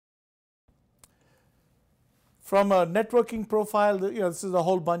From a networking profile, this is a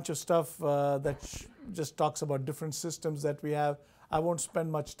whole bunch of stuff that just talks about different systems that we have. I won't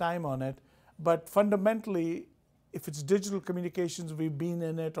spend much time on it, but fundamentally, if it's digital communications, we've been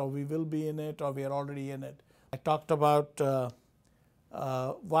in it, or we will be in it, or we are already in it. I talked about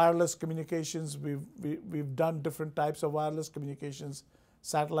wireless communications. We've done different types of wireless communications.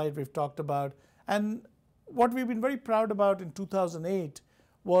 Satellite we've talked about. And what we've been very proud about in 2008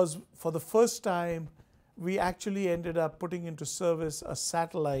 was, for the first time, we actually ended up putting into service a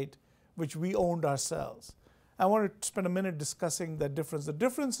satellite which we owned ourselves. I want to spend a minute discussing that difference. The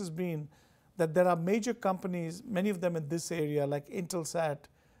difference has been that there are major companies, many of them in this area, like Intelsat,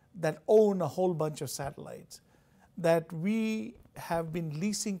 that own a whole bunch of satellites, that we have been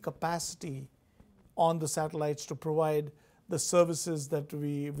leasing capacity on the satellites to provide the services that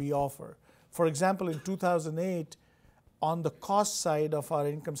we offer. For example, in 2008, on the cost side of our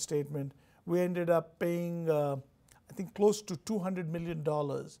income statement, we ended up paying, I think, close to $200 million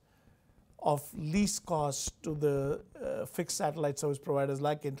of lease costs to the fixed satellite service providers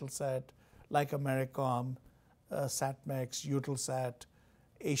like Intelsat, like Americom, Satmex, Eutelsat,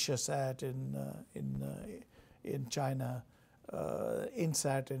 AsiaSat in China,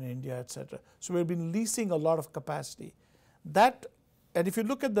 Insat in India, etc. So we've been leasing a lot of capacity. And if you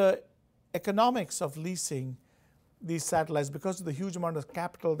look at the economics of leasing these satellites, because of the huge amount of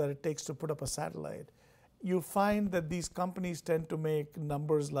capital that it takes to put up a satellite, you find that these companies tend to make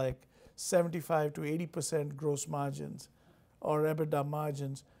numbers like 75 to 80% gross margins or EBITDA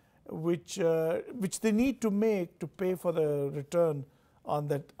margins, which they need to make to pay for the return on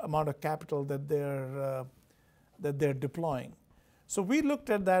that amount of capital that they're deploying. So we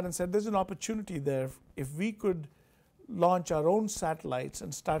looked at that and said, there's an opportunity there. If we could launch our own satellites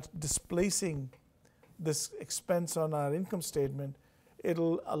and start displacing this expense on our income statement,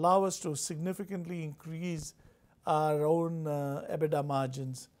 it'll allow us to significantly increase our own EBITDA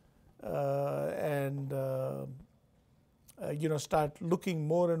margins and start looking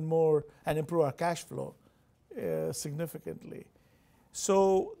more and more and improve our cash flow significantly.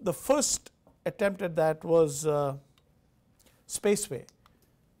 So the first attempt at that was Spaceway.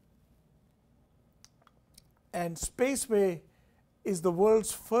 And Spaceway is the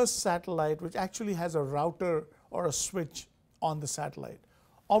world's first satellite which actually has a router or a switch on the satellite.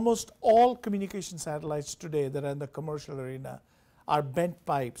 Almost all communication satellites today that are in the commercial arena are bent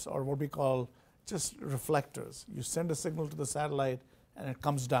pipes, or what we call just reflectors. You send a signal to the satellite and it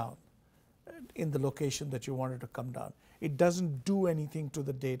comes down in the location that you want it to come down. It doesn't do anything to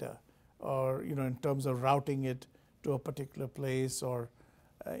the data, or in terms of routing it to a particular place or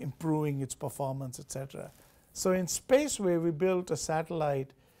improving its performance, etc. So in Spaceway, we built a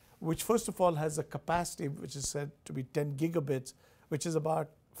satellite which, first of all, has a capacity which is said to be 10 gigabits, which is about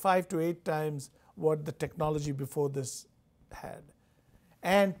 5 to 8 times what the technology before this had.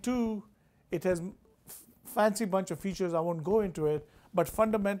 And two, it has fancy bunch of features. I won't go into it, but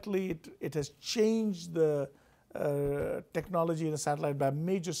fundamentally it has changed the technology in a satellite by a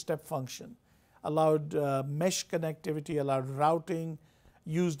major step function. Allowed mesh connectivity, allowed routing,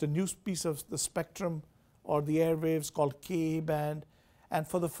 used a new piece of the spectrum or the airwaves called Ka band. And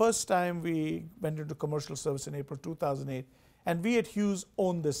for the first time, we went into commercial service in April 2008. And we at Hughes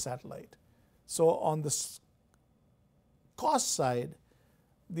own this satellite. So on the cost side,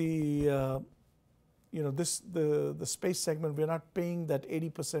 the space segment, we're not paying that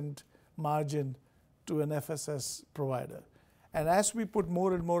 80% margin to an FSS provider. And as we put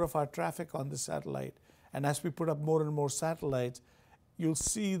more and more of our traffic on the satellite, and as we put up more and more satellites, you'll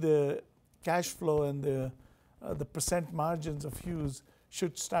see the cash flow and the percent margins of Hughes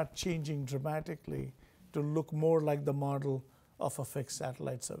should start changing dramatically to look more like the model of a fixed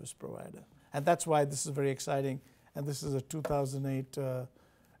satellite service provider. And that's why this is very exciting. And this is a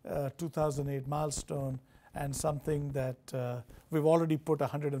 2008 milestone, and something that we've already put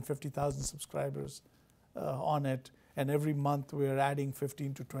 150,000 subscribers on it. And every month we're adding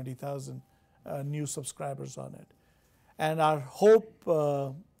 15 to 20,000 new subscribers on it. And our hope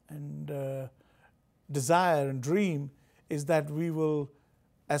and desire and dream is that we will,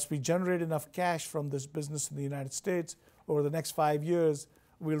 as we generate enough cash from this business in the United States, over the next 5 years,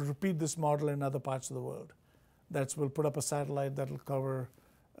 we'll repeat this model in other parts of the world. We'll put up a satellite that will cover,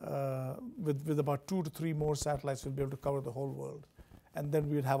 with about 2 to 3 more satellites, we'll be able to cover the whole world. And then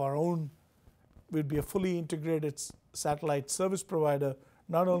we'd have our own, we'd be a fully integrated satellite service provider,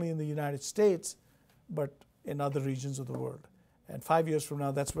 not only in the United States, but in other regions of the world. And 5 years from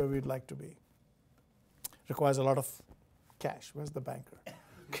now, that's where we'd like to be. Requires a lot of cash. Where's the banker?